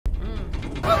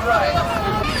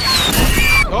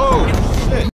Oh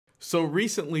shit! So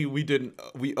recently we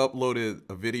uploaded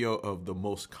a video of the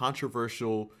most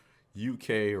controversial UK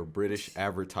or British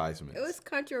advertisements. It was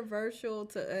controversial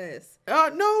to us.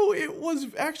 No, it was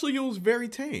very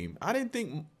tame. I didn't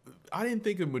think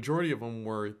the majority of them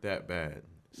were that bad.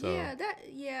 So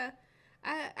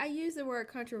I use the word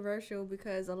controversial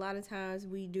because a lot of times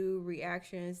we do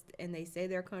reactions and they say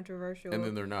they're controversial and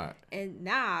then they're not. And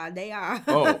nah, they are.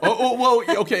 Well,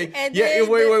 okay. And yeah, then,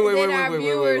 wait.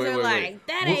 Like,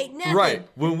 that ain't nothing. Right.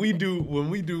 When we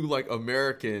do like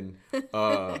American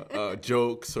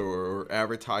jokes or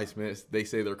advertisements, they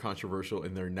say they're controversial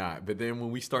and they're not. But then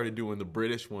when we started doing the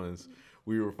British ones,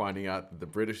 we were finding out that the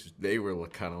British, they were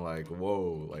kind of like,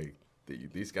 whoa, like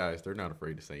these guys, they're not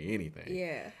afraid to say anything.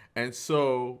 Yeah. And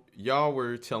so y'all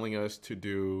were telling us to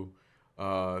do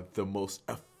the most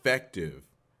effective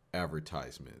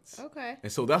advertisements. Okay. And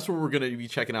so that's what we're going to be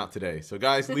checking out today. So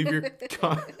guys, leave your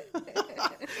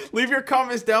leave your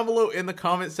comments down below in the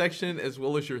comment section, as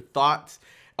well as your thoughts.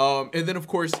 And then of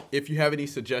course, if you have any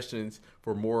suggestions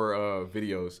for more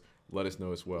videos, let us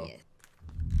know as well. Yeah.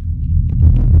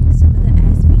 Some of the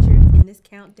ads featured in this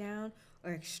countdown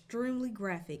are extremely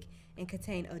graphic and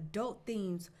contain adult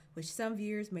themes which some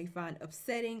viewers may find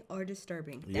upsetting or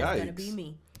disturbing. That's going to be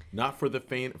me. Not for the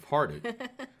faint-hearted.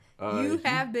 You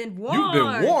have been warned. You've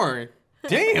been warned?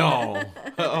 Damn.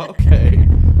 Okay.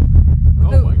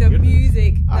 Oh my the goodness.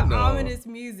 Music. The ominous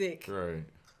music. Right.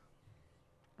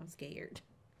 I'm scared.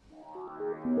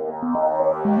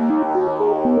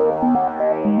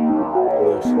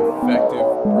 Most effective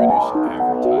British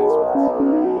advertisements.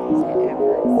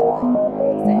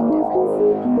 Same difference.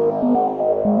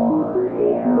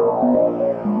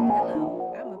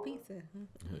 Hello, I'm a pizza.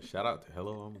 Shout out to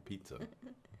Hello, I'm a Pizza.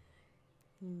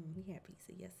 We had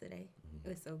pizza yesterday. It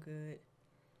was so good.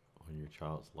 On your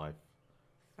child's life,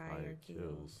 fire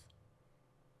kills.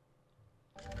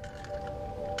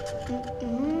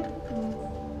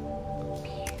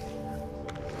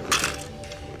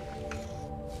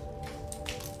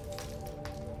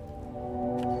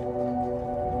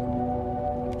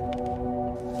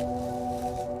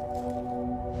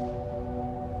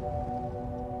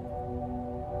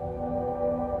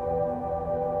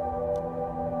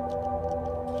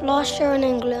 Last year in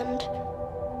England,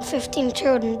 15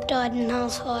 children died in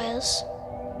house fires.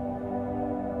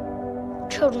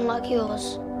 Children like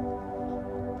yours.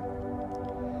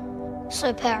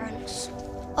 So parents,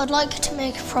 I'd like you to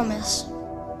make a promise.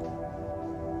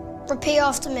 Repeat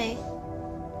after me.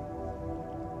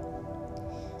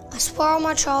 I swear on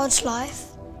my child's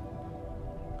life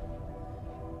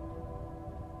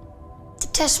to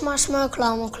test my smoke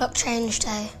alarm on clock change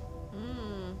day.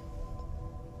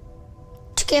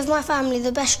 Give my family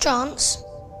the best chance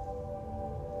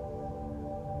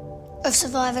of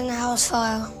surviving a house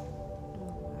fire.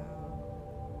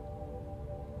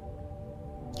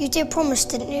 You did promise,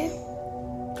 didn't you?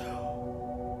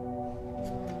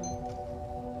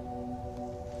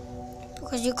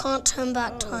 Because you can't turn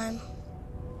back time.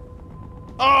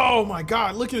 Oh my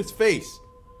God, look at his face.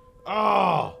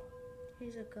 Oh.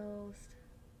 He's a ghost.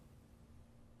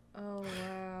 Oh,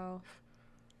 wow.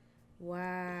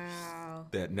 Wow.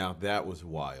 That was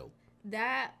wild.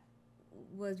 That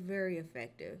was very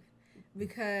effective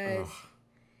because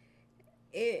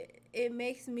it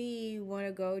makes me want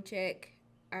to go check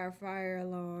our fire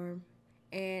alarm,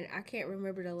 and I can't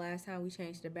remember the last time we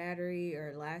changed the battery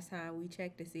or last time we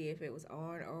checked to see if it was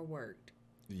on or worked.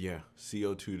 Yeah,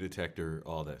 CO2 detector,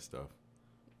 all that stuff.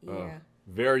 Yeah.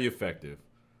 Very effective.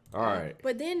 All right.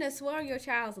 But then to swear on your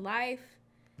child's life.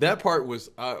 That part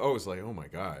was, I was like, oh my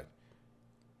God.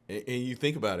 And you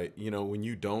think about it, you know, when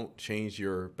you don't change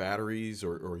your batteries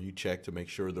or you check to make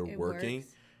sure they're working,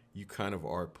 you kind of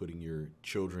are putting your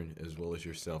children as well as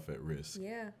yourself at risk.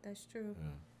 Yeah, that's true. Yeah.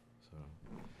 So,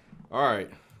 all right,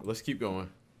 let's keep going.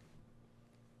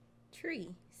 Tree,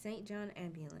 St. John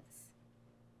Ambulance.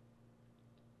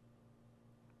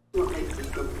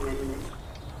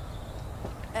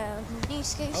 New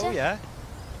scooter? Oh, yeah?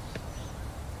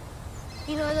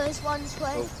 You know those ones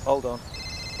where... Oh, hold on.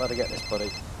 Better get this,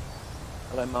 buddy.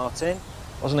 Hello, Martin.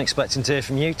 Wasn't expecting to hear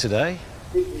from you today.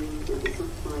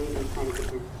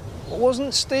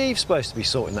 Wasn't Steve supposed to be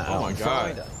sorting that out on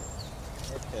Friday?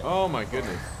 Oh, my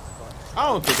goodness. I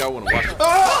don't think I want to watch it.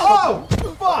 Oh,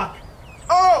 fuck!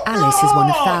 Oh, Alice is one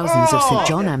of thousands of St.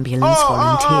 John Ambulance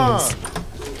volunteers.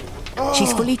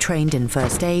 She's fully trained in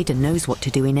first aid and knows what to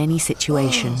do in any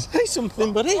situation. Say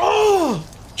something, buddy.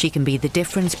 She can be the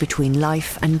difference between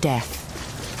life and death.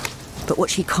 But what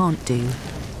she can't do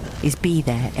is be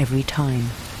there every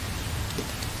time.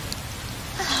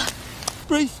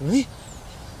 Briefly,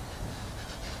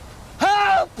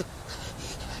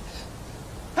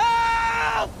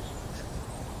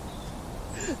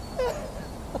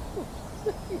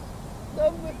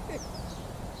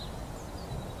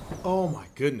 Oh my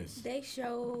goodness. They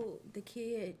showed the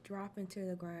kid dropping to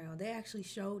the ground. They actually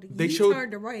showed. They showed.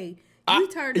 Turned away.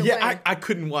 You turned away. Yeah, I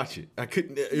couldn't watch it. I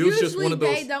couldn't. It was just one of those.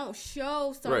 Usually they don't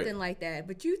show something like that,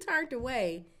 but you turned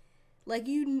away, like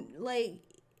you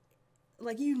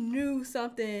knew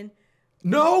something.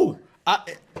 No,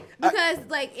 because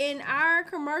like in our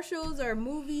commercials or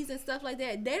movies and stuff like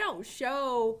that, they don't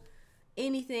show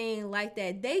anything like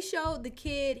that. They showed the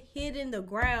kid hitting the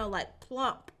ground like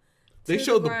plump. They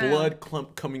showed the blood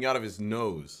clump coming out of his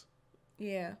nose.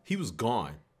 Yeah. He was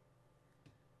gone.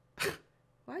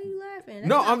 Why are you laughing? That's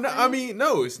No, I'm not. funny. I mean,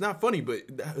 no, it's not funny, but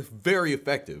very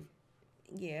effective.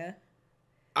 Yeah.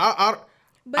 I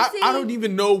But see, don't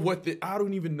even know what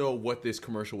this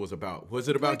commercial was about. Was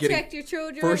it about protect getting your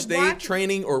children, first aid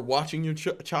training or watching your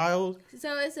child?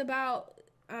 So it's about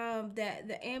that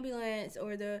the ambulance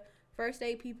or the first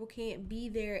aid people can't be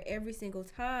there every single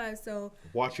time. So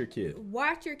Watch your kid.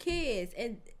 watch your kids.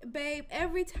 And babe,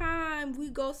 every time we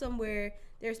go somewhere,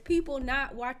 there's people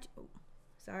not watch.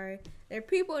 Sorry, there are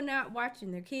people not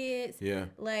watching their kids. Yeah.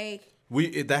 Like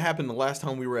that happened the last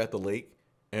time we were at the lake.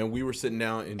 And we were sitting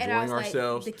down enjoying and I was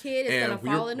ourselves. Like, the kid is gonna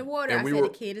fall in the water. The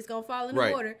kid is gonna fall in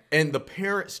the water. And the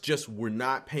parents just were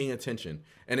not paying attention.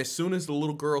 And as soon as the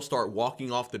little girl started walking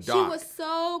off the dock, she was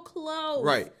so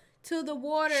close, to the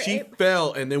water. She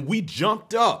fell, and then we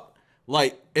jumped up,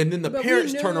 and then the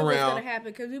parents turned around. It was gonna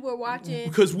happen because we were watching.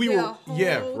 Because we were,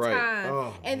 time.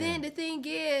 Oh, and then the thing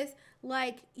is,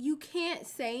 like, you can't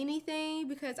say anything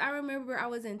because I remember I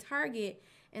was in Target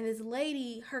and this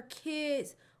lady, her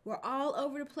kids were all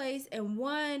over the place, and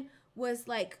one was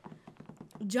like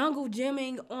jungle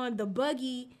gymming on the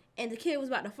buggy, and the kid was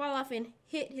about to fall off and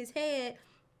hit his head.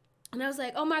 And I was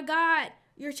like, "Oh my God,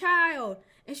 your child!"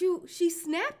 And she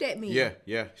snapped at me.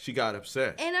 Yeah, she got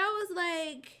upset. And I was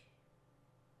like,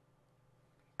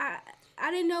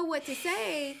 I didn't know what to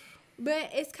say,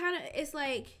 but it's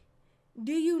like,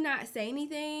 do you not say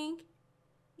anything?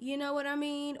 You know what I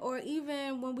mean? Or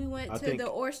even when we went to the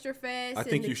Oyster Fest. I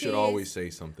think you should always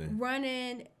say something.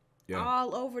 Running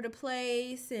all over the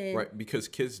place. And right, because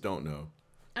kids don't know.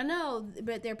 I know,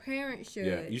 but their parents should.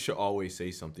 Yeah, you should always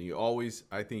say something.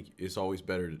 I think it's always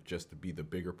better just to be the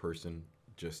bigger person,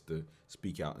 just to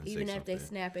speak out and say something. Even if they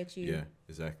snap at you. Yeah,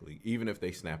 exactly. Even if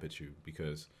they snap at you,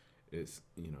 because it's,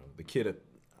 the kid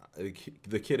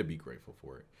would be grateful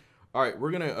for it. All right,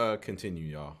 we're going to continue,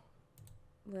 y'all.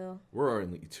 Well, we're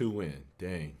only 2 in.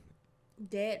 Dang.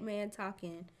 Dead man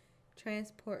talking.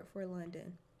 Transport for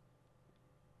London.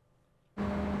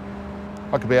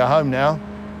 I could be at home now,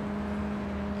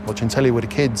 watching telly with the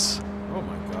kids. Oh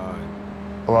my God.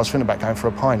 Or I was thinking about going for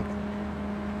a pint.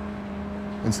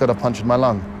 Instead, I punctured my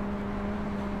lung,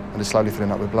 and it's slowly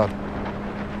filling up with blood.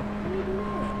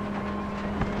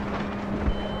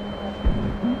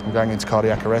 I'm going into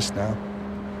cardiac arrest now.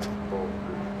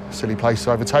 Silly place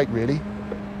to overtake, really.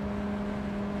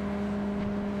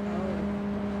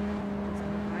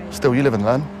 Still, you live and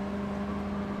learn,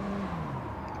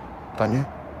 don't you?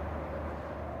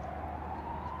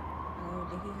 Oh,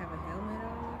 did he have a helmet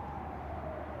on?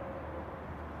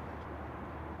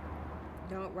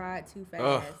 Don't ride too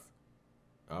fast.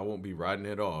 I won't be riding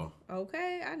at all.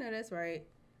 Okay, I know that's right.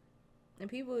 And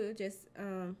people just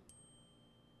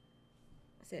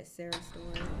said Sarah's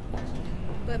story.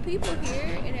 But people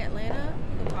here in Atlanta,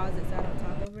 you can pause it so I don't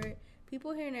talk over it.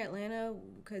 People here in Atlanta,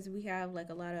 because we have like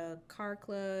a lot of car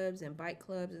clubs and bike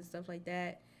clubs and stuff like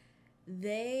that,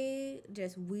 they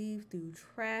just weave through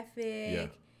traffic. Yeah.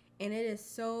 And it is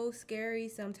so scary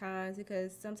sometimes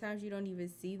because sometimes you don't even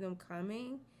see them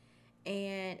coming.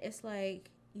 And it's like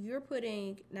you're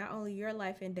putting not only your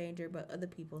life in danger, but other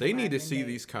people's They need to life in see danger.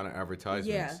 these kind of advertisements.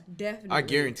 Yeah, definitely. I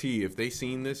guarantee you, if they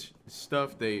seen this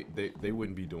stuff, they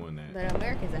wouldn't be doing that. But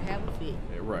Americans are have a fit.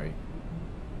 Yeah, right.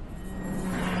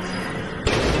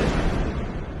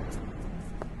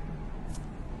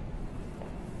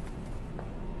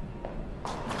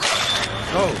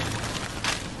 Oh.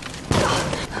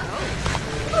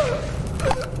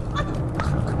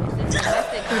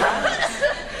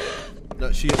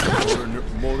 No, she has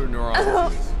motor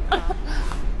neuropathy.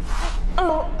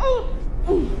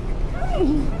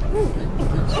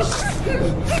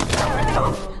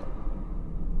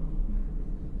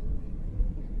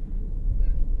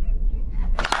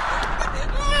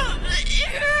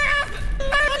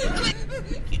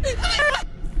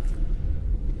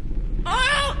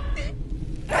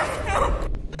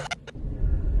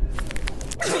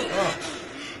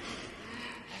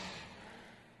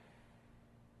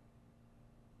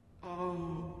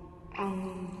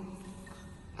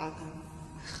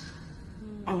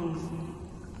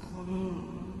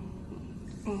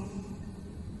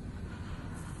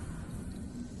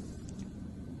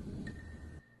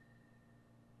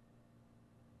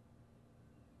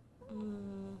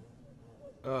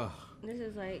 Ugh. This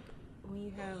is like when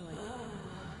you have like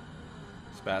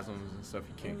Spasms and stuff.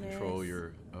 You can't control MS.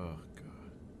 your. Oh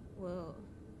God. well,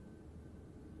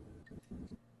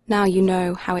 Now you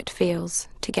know how it feels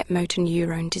to get motor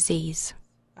neurone disease.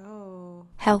 oh,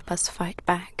 Help us fight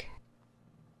back.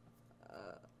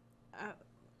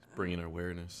 Bringing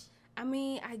awareness. I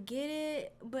mean, I get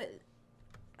it, but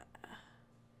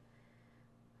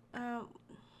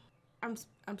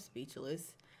I'm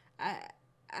speechless.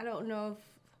 I don't know if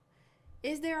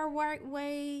is there a right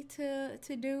way to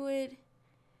do it.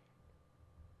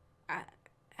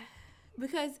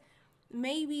 Because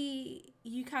maybe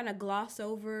you kind of gloss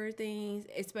over things,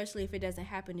 especially if it doesn't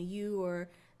happen to you or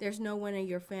there's no one in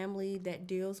your family that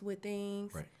deals with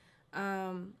things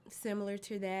similar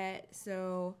to that.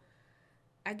 So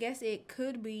I guess it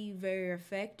could be very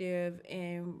effective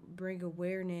and bring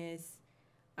awareness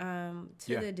to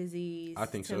the disease. I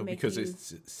think so, because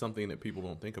it's something that people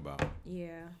don't think about.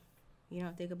 Yeah. You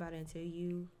don't think about it until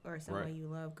you or someone you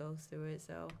love goes through it.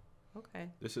 So, okay.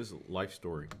 This is a life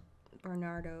story.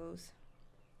 Bernardo's.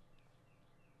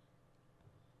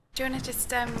 Do you want to just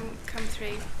come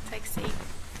through, take a seat?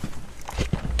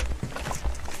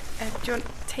 Do you want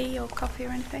tea or coffee or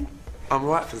anything? I'm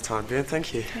alright for the time being,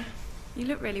 thank you. Okay. You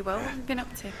look really well. What have you been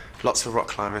up to? Lots of rock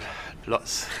climbing,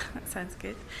 lots. That sounds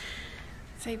good.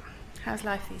 So, how's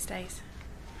life these days?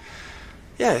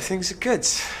 Yeah, things are good.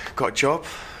 Got a job,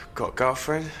 got a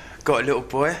girlfriend, got a little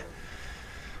boy.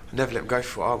 I never let him go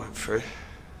for what I went through.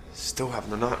 Still having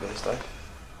the nightmares though.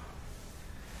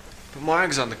 But my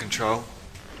anger's under control.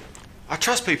 I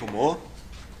trust people more.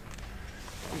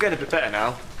 I'm getting a bit better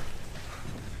now.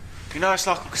 You know, it's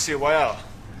like I can see a way out.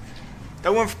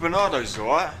 That one from Bernardo's is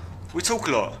alright. We talk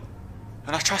a lot.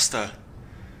 And I trust her.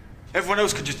 Everyone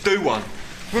else could just do one.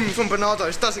 Woman from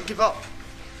Bernardo's doesn't give up.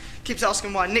 Keeps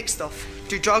asking why I nick stuff,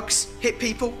 do drugs, hit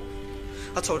people.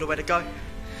 I told her where to go.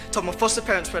 Told my foster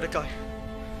parents where to go.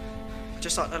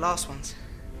 Just like the last ones.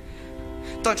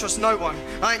 Don't trust no one.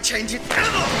 I ain't changing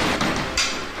ever!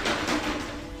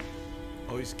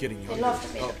 Oh, he's getting younger. They laughed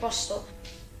at me at the bus stop.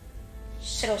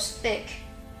 Said I was thick.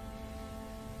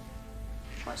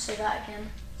 Won't say that again.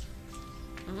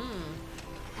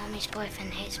 Mommy's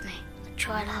boyfriend hates me. I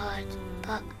tried hard,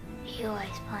 but he always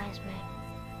finds me.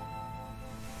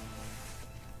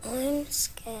 I'm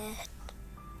scared.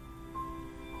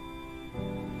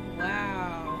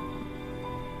 Wow.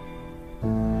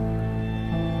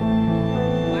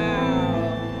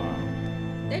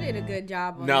 They did a good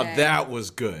job on Now that. that was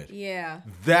good. Yeah.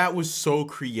 That was so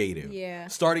creative. Yeah.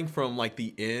 Starting from like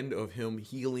the end of him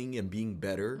healing and being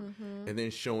better, and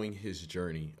then showing his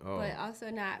journey. Oh. But also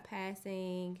not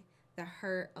passing the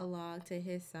hurt along to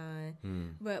his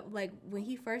son. But like when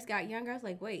he first got younger, I was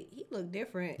like, wait, he looked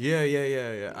different. Yeah. Yeah.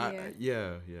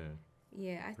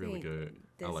 Yeah, I really think good.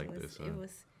 I like this.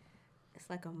 It's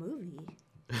like a movie.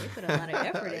 They put a lot of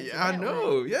effort into Yeah, I that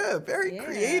know. one. Yeah, very Yeah.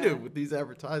 creative with these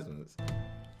advertisements.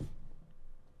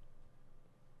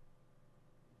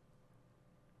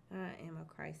 I am a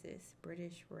crisis.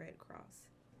 British Red Cross.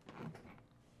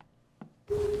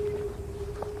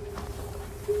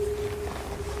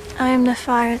 I am the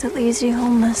fire that leaves you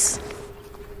homeless.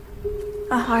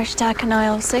 A heart attack in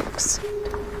aisle 6.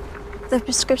 The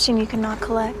prescription you cannot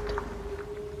collect.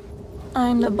 I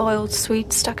am the boiled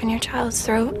sweet stuck in your child's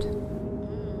throat.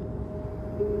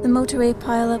 The motorway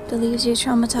pileup that leaves you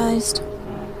traumatized.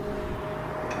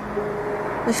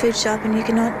 The food shopping you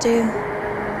cannot do.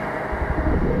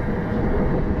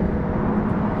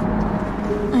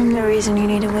 I'm the reason you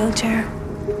need a wheelchair.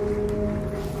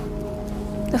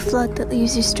 The flood that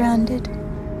leaves you stranded.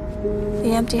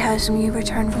 The empty house when you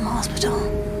return from hospital.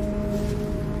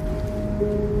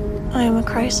 I am a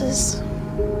crisis.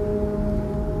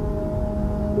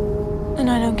 And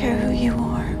I don't care who you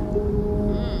are.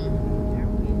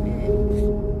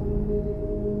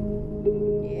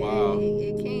 Wow.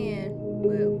 It can,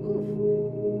 but oof.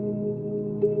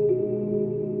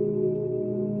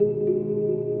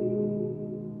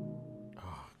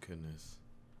 Oh, goodness.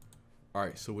 All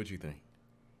right, so what'd you think?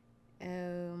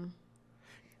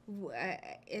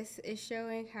 It's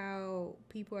showing how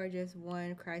people are just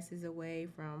one crisis away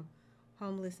from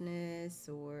homelessness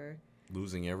or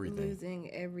Losing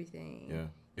everything. Yeah.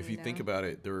 If you think about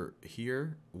it,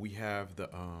 here we have the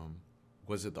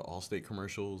was it the Allstate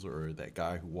commercials or that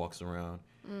guy who walks around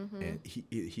and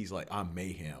he's like, I'm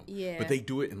mayhem. Yeah. But they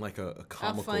do it in like a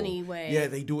comical, funny way. Yeah,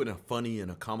 they do it in a funny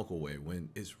and a comical way when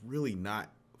it's really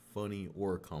not funny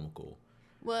or comical.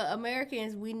 Well,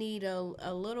 Americans, we need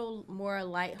a little more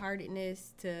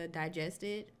lightheartedness to digest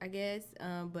it, I guess.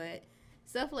 But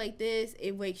stuff like this,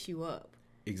 it wakes you up.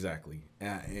 Exactly.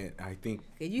 And I think...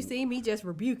 Did you see me just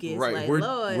rebuke it? Right. Like,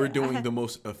 We're doing the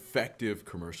most effective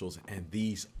commercials, and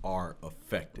these are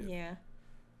effective. Yeah.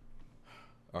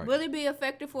 All right. Will it be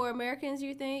effective for Americans,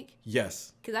 you think?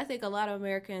 Yes. Because I think a lot of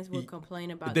Americans would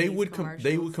complain about they these would commercials.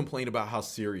 they would complain about how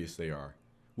serious they are,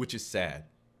 which is sad,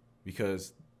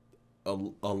 because a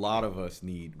lot of us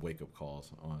need wake-up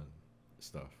calls on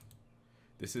stuff.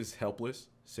 This is Helpless,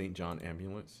 St. John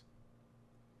Ambulance.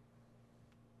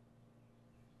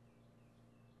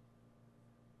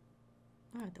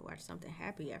 I have to watch something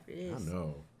happy after this. I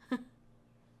know.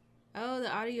 Oh,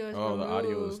 the audio is removed. The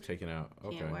audio is taken out.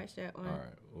 Okay. Can't watch that one. All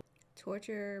right.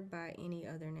 Torture by any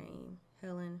other name.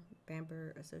 Helen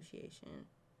Bamber Association.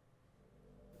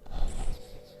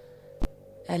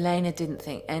 Elena didn't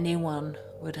think anyone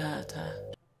would hurt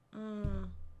her.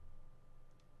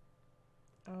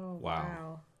 Oh,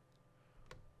 wow.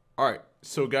 All right.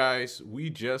 So, guys, we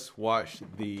just watched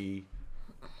the...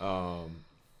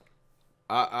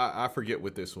 I forget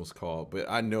what this one's called, but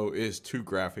I know it's too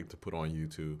graphic to put on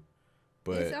YouTube.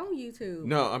 But it's on YouTube.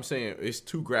 No, I'm saying it's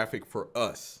too graphic for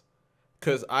us.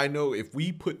 Because I know if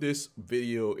we put this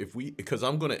video, because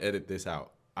I'm going to edit this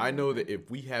out. I know that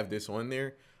if we have this on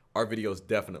there, our video is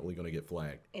definitely going to get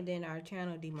flagged. And then our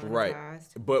channel demonetized. Right.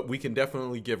 But we can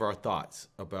definitely give our thoughts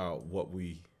about what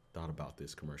we thought about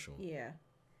this commercial. Yeah.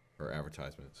 Or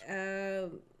advertisements.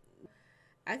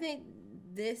 I think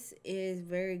this is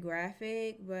very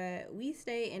graphic, but we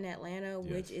stay in Atlanta,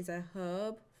 which is a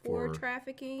hub for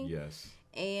trafficking. Yes.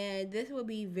 And this will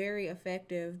be very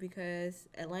effective because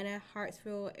Atlanta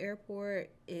Hartsfield Airport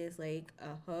is like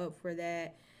a hub for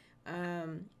that.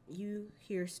 You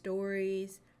hear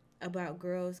stories about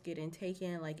girls getting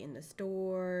taken like in the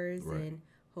stores and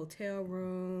hotel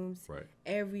rooms,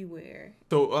 everywhere.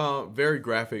 So very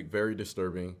graphic, very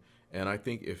disturbing. And I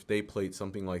think if they played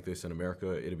something like this in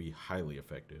America, it'd be highly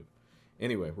effective.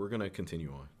 Anyway, we're going to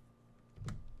continue on.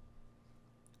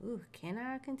 Ooh, can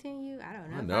I continue? I don't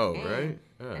know. I know, right?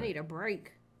 Yeah. I need a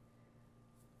break.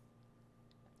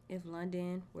 If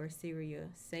London were Syria,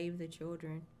 save the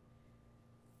children.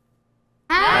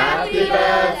 Happy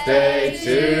birthday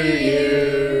to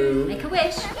you. Make a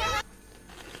wish.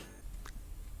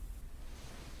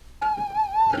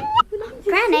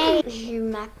 Granny.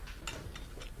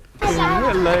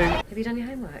 Hello. Have you done your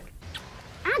homework?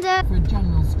 Ada. For a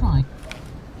general strike.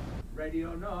 Ready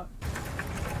or not?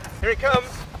 Here it comes.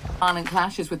 Violent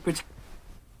clashes with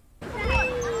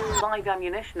live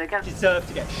ammunition against. You deserve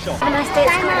to get shot. Have a nice day,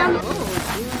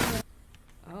 Mum.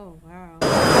 Oh, wow.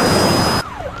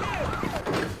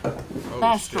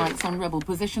 Air strikes on rebel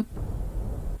position.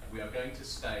 We are going to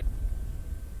stay.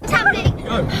 What's happening?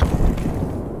 Go.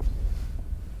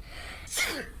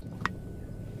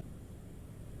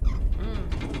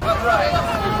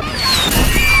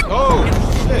 Oh,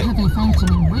 shit. Heavy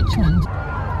fighting in Richmond.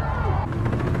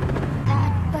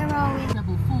 Dad, where are we?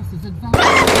 Rebel forces advance.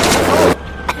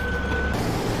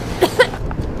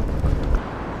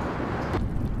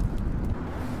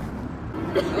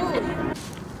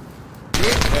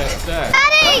 That's that.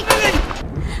 Daddy!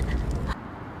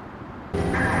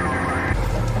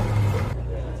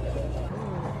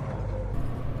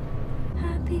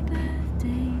 Happy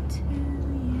birthday to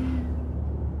you.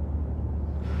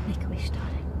 Make a wish,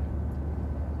 darling.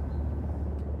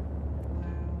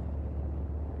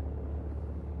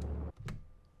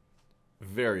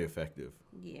 Very effective.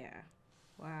 Yeah.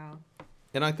 Wow.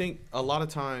 And I think a lot of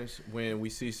times when we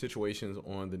see situations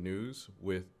on the news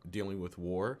with dealing with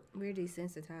war, we're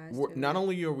desensitized. Not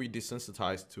only are we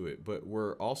desensitized to it, but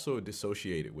we're also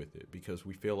dissociated with it because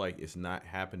we feel like it's not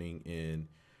happening in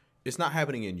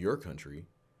your country.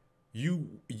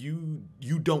 You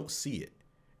don't see it.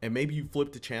 And maybe you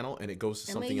flip the channel and it goes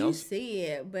to something else. You see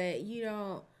it, but you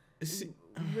don't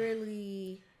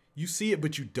really. You see it,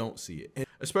 but you don't see it. And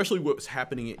especially what's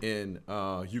happening in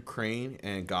Ukraine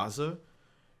and Gaza.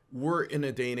 We're in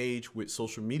a day and age with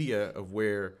social media of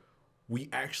where we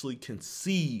actually can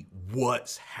see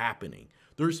what's happening.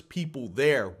 There's people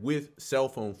there with cell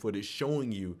phone footage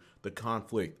showing you the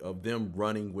conflict of them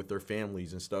running with their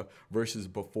families and stuff versus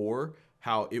before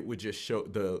how it would just show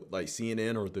like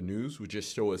CNN or the news would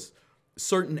just show us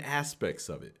certain aspects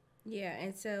of it. Yeah,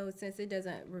 and so since it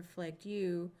doesn't reflect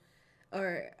you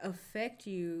or affect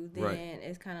you, then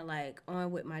it's kind of like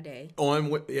on with my day.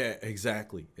 Yeah,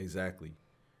 exactly.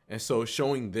 And so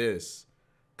showing this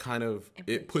kind of,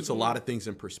 it puts a lot of things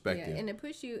in perspective. Yeah, and it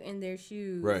puts you in their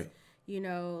shoes. Right. You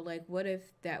know, like what if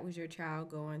that was your child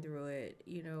going through it?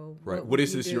 You know, right. What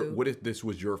if this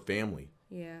was your family?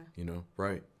 Yeah. You know,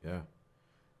 right. Yeah.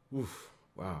 Oof.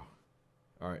 Wow.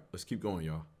 All right, let's keep going,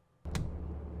 y'all.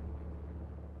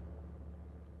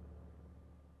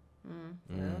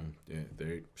 Yeah,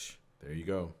 there you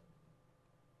go.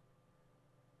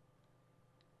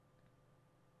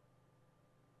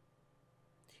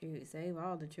 Shoot, save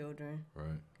all the children.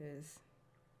 Right. Because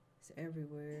it's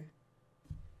everywhere.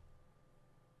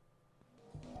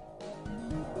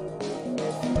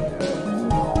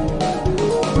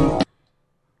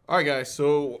 All right, guys.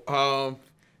 So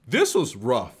this was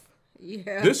rough.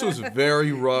 Yeah. This was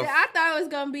very rough. Yeah, I thought it was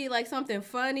gonna be like something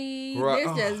funny. Right.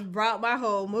 This just brought my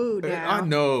whole mood down. I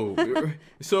know.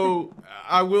 So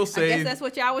I will say, I guess that's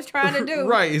what y'all was trying to do.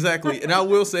 Right, exactly. And I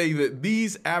will say that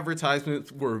these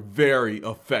advertisements were very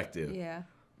effective. Yeah.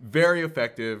 Very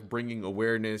effective, bringing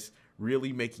awareness,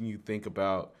 really making you think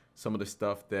about some of the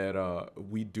stuff that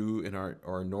we do in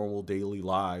our normal daily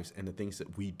lives and the things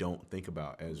that we don't think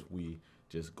about as we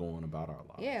just go on about our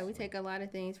lives. Yeah, we take a lot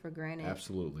of things for granted.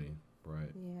 Absolutely.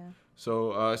 Right. Yeah.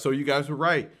 So you guys were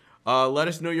right. Let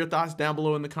us know your thoughts down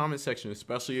below in the comment section,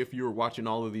 especially if you were watching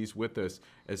all of these with us.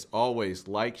 As always,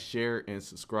 like, share, and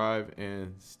subscribe,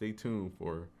 and stay tuned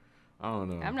for, I don't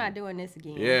know. I'm not doing this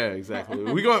again. Yeah, exactly.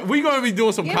 We're gonna be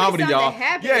doing some comedy, y'all.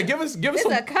 Happy. Yeah, give us This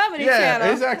some. It's a comedy yeah,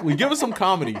 channel. exactly. Give us some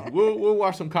comedy. We'll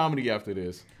watch some comedy after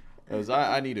this, cause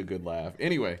I need a good laugh.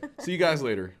 Anyway, see you guys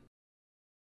later.